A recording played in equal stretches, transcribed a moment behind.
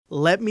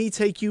let me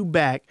take you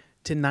back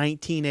to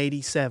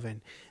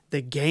 1987.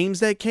 The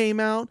games that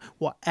came out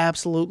will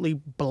absolutely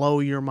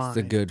blow your mind.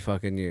 It's a good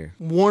fucking year.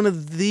 One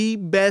of the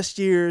best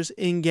years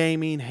in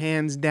gaming,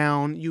 hands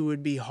down. You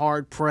would be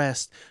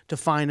hard-pressed to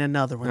find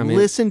another one. I mean,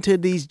 listen to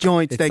these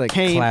joints that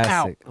came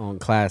out. On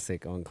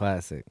classic on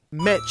classic.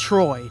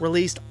 Metroid,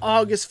 released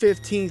August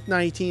 15th,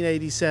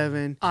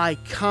 1987.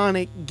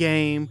 Iconic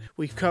game.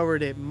 We've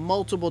covered it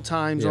multiple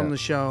times on the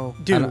show.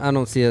 Dude, I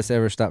don't see us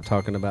ever stop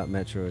talking about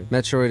Metroid.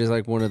 Metroid is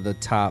like one of the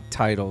top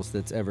titles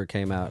that's ever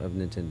came out of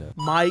Nintendo.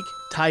 Mike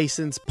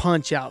Tyson's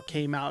Punch-Out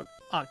came out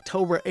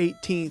October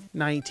 18th,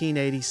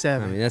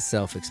 1987. I mean, that's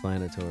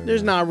self-explanatory.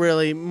 There's not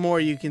really more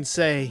you can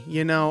say,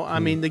 you know? I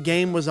mean, the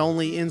game was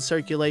only in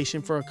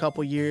circulation for a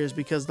couple years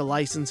because the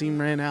licensing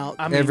ran out.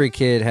 I mean, every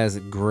kid has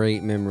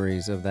great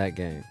memories of that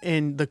game.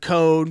 And the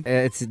code.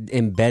 It's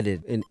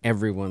embedded in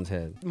everyone's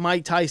head.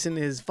 Mike Tyson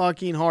is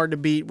fucking hard to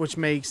beat, which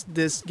makes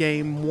this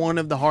game one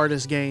of the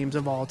hardest games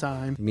of all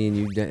time. Me and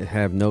you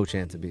have no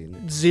chance of beating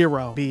it.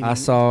 Zero beating. I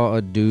saw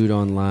a dude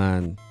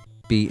online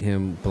beat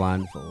him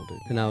blindfolded,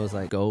 and I was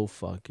like, go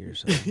fuck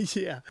yourself.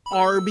 Yeah.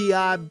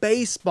 RBI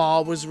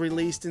Baseball was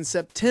released in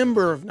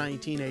September of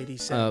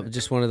 1987.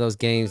 Just one of those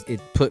games, it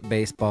put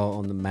baseball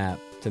on the map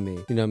to me,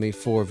 you know what I mean,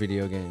 for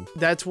video games.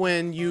 That's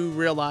when you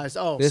realized,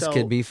 oh, this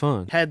could be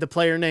fun. Had the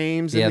player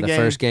names in the game. Yeah,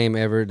 the first game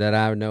ever that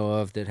I know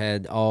of that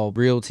had all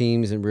real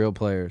teams and real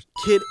players.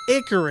 Kid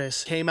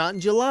Icarus came out in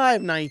July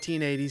of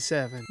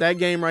 1987. That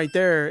game right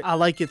there, I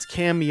like its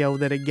cameo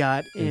that it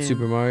got in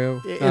Super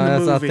Mario. In the that's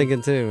movie. what I was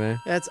thinking too,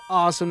 man. That's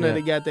awesome that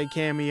it got that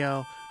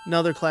cameo.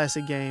 Another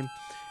classic game.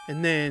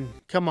 And then,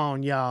 come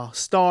on, y'all,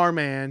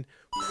 Starman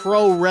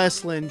Pro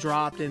Wrestling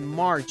dropped in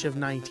March of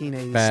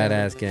 1987.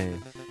 Badass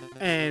game.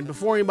 And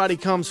before anybody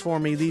comes for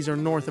me, these are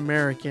North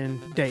American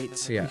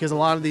dates. Yeah. Because a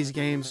lot of these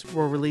games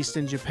were released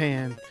in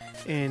Japan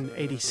in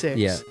 86.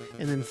 Yeah.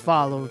 And then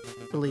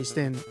released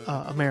in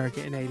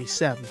America in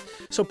 87.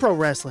 So pro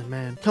wrestling,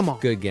 man. Come on.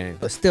 Good game,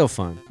 but still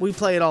fun. We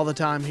play it all the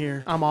time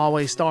here. I'm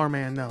always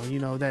Starman, though. You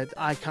know, that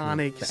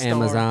iconic the star.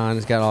 Amazon.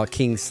 It's got all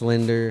King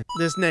Slender.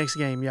 This next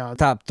game, y'all.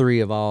 Top 3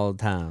 of all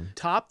time.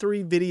 Top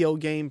 3 video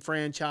game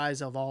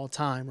franchise of all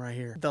time right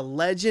here. The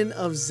Legend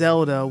of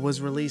Zelda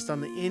was released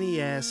on the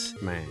NES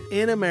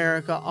in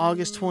America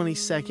August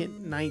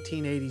 22nd,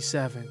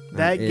 1987.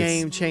 That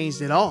game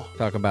changed it all.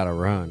 Talk about a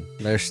run.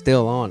 They're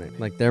still on it.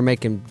 Like, they're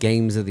making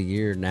games of the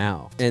year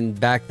now. And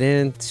back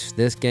then,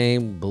 this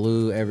game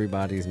blew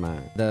everybody's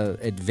mind. The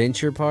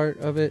adventure part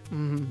of it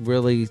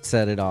really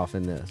set it off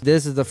in this.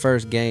 This is the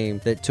first game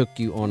that took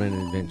you on an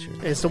adventure.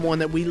 It's the one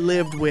that we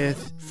lived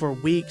with for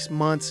weeks,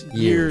 months,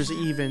 years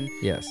even.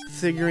 Yes.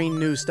 Figuring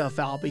new stuff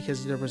out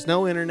because there was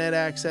no internet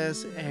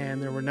access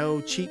and there were no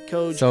cheat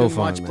codes. So you couldn't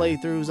fun, watch man.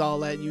 playthroughs, all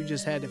that. You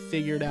just had to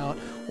figure it out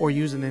or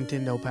use a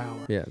Nintendo Power.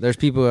 Yeah, there's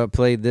people that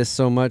played this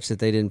so much that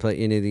they didn't play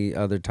any of the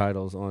other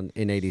titles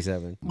in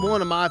 87.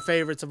 One of my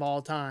favorites of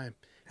all time.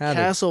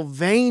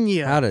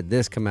 Castlevania. How did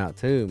this come out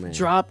too, man?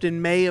 Dropped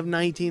in May of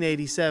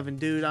 1987.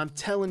 Dude, I'm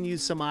telling you,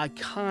 some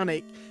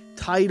iconic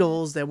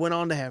titles that went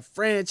on to have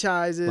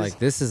franchises. Like,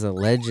 this is a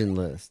legend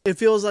list. It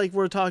feels like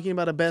we're talking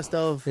about a best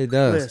of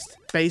list.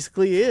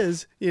 Basically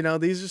is. You know,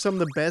 these are some of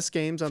the best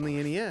games on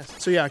the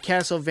NES. So yeah,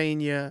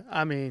 Castlevania,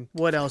 I mean,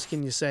 what else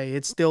can you say?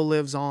 It still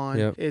lives on.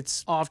 Yep.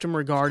 It's often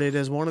regarded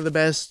as one of the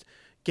best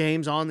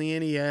games on the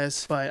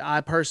NES, but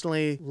I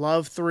personally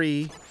love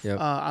 3. Yep.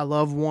 I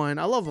love 1.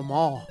 I love them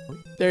all.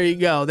 There you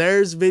go.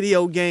 There's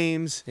video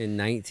games. In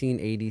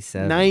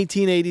 1987.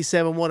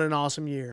 1987. What an awesome year.